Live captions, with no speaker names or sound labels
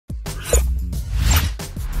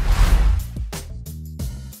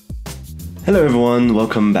Hello everyone,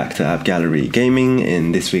 welcome back to AppGallery Gaming.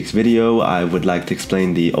 In this week's video, I would like to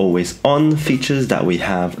explain the always on features that we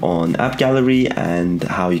have on AppGallery and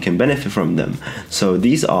how you can benefit from them. So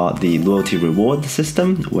these are the loyalty reward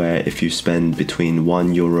system, where if you spend between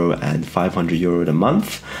 €1 and €500 a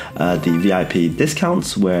month, the VIP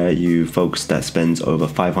discounts, where you folks that spends over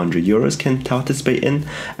 €500 can participate in,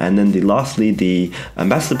 and then lastly the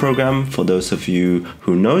ambassador program. For those of you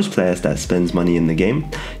who knows players that spends money in the game,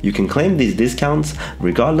 you can claim these discounts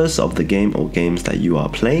regardless of the game or games that you are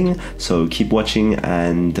playing. So keep watching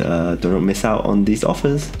and don't miss out on these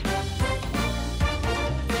offers.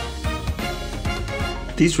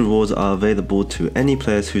 These rewards are available to any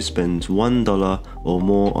players who spends $1 or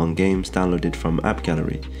more on games downloaded from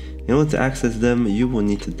AppGallery. In order to access them, you will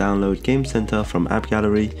need to download Game Center from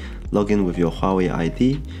AppGallery, log in with your Huawei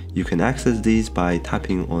ID. You can access these by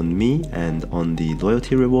tapping on Me and on the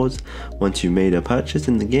loyalty rewards. Once you made a purchase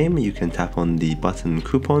in the game, you can tap on the button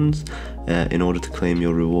coupons in order to claim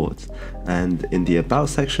your rewards. And in the about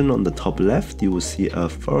section on the top left, you will see a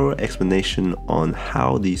thorough explanation on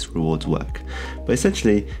how these rewards work. But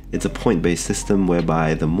essentially, it's a point-based system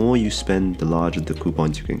whereby the more you spend, the larger the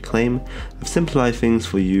coupons you can claim. I've simplified things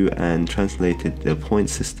for you and translated the point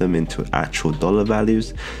system into actual dollar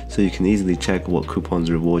values, so you can easily check what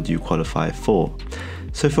coupons reward you qualify for.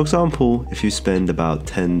 So for example, if you spend about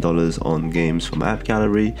 $10 on games from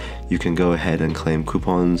AppGallery, you can go ahead and claim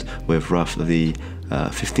coupons with roughly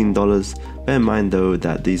 $15. Bear in mind though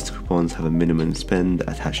that these coupons have a minimum spend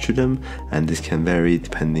attached to them, and this can vary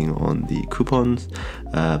depending on the coupons,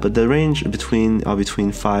 but the range between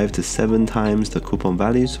 5 to 7 times the coupon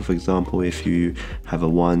value. So for example, if you have a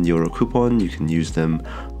 €1 coupon, you can use them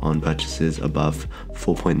on purchases above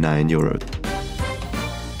 €4.9.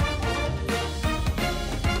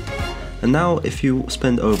 And now if you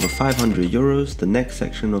spend over €500, the next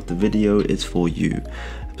section of the video is for you.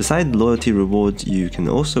 Beside loyalty rewards, you can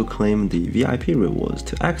also claim the VIP rewards.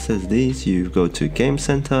 To access these, you go to Game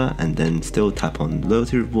Center and then still tap on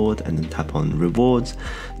loyalty reward and then tap on rewards.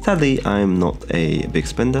 Sadly, I'm not a big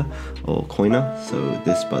spender or coiner, so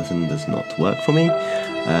this button does not work for me.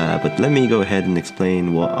 But let me go ahead and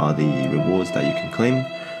explain what are the rewards that you can claim.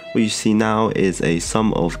 What you see now is a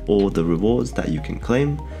sum of all the rewards that you can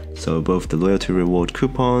claim, so both the loyalty reward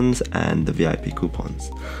coupons and the VIP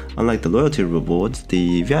coupons. Unlike the loyalty rewards,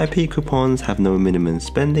 the VIP coupons have no minimum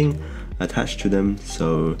spending attached to them,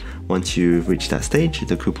 so once you reach that stage,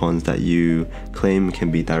 the coupons that you claim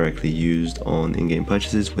can be directly used on in-game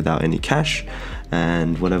purchases without any cash,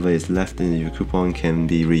 and whatever is left in your coupon can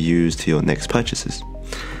be reused to your next purchases.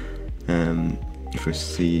 You can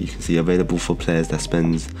see available for players that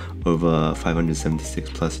spends over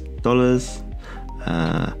 $576+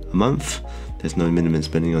 a month. There's no minimum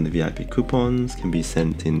spending on the VIP coupons, can be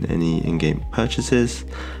sent in any in-game purchases,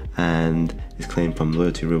 and is claimed from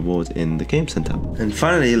loyalty rewards in the Game Center. And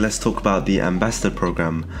finally, let's talk about the ambassador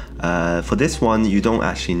program. For this one, you don't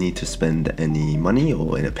actually need to spend any money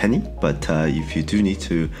or a penny, but if you do need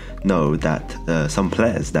to know that some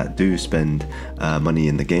players that do spend money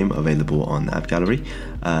in the game available on AppGallery,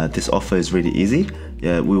 this offer is really easy.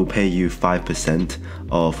 We will pay you 5%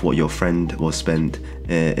 of what your friend will spend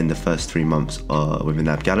in the first 3 months within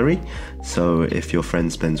AppGallery. So if your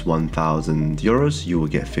friend spends €1,000, you will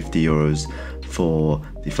get €50 for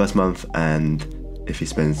the first month, and if he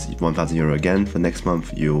spends €1,000 again for next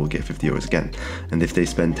month, you will get €50 again. And if they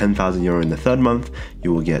spend €10,000 in the third month,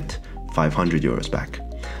 you will get €500 back.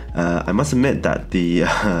 I must admit that the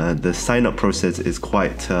sign-up process is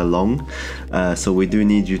quite long, so we do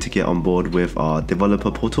need you to get on board with our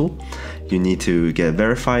developer portal. You need to get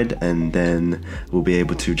verified, and then we'll be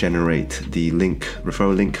able to generate the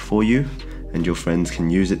referral link for you, and your friends can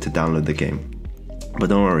use it to download the game. But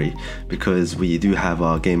don't worry, because we do have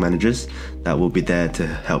our game managers that will be there to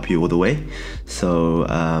help you all the way, so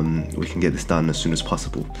we can get this done as soon as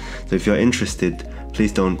possible. So if you're interested,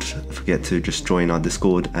 please don't forget to just join our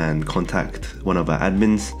Discord and contact one of our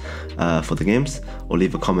admins for the games, or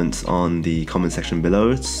leave a comment on the comment section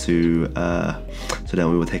below so that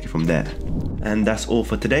we will take it from there. And that's all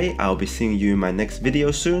for today. I'll be seeing you in my next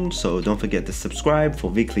video soon, so don't forget to subscribe for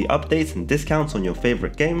weekly updates and discounts on your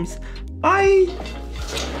favorite games. Bye!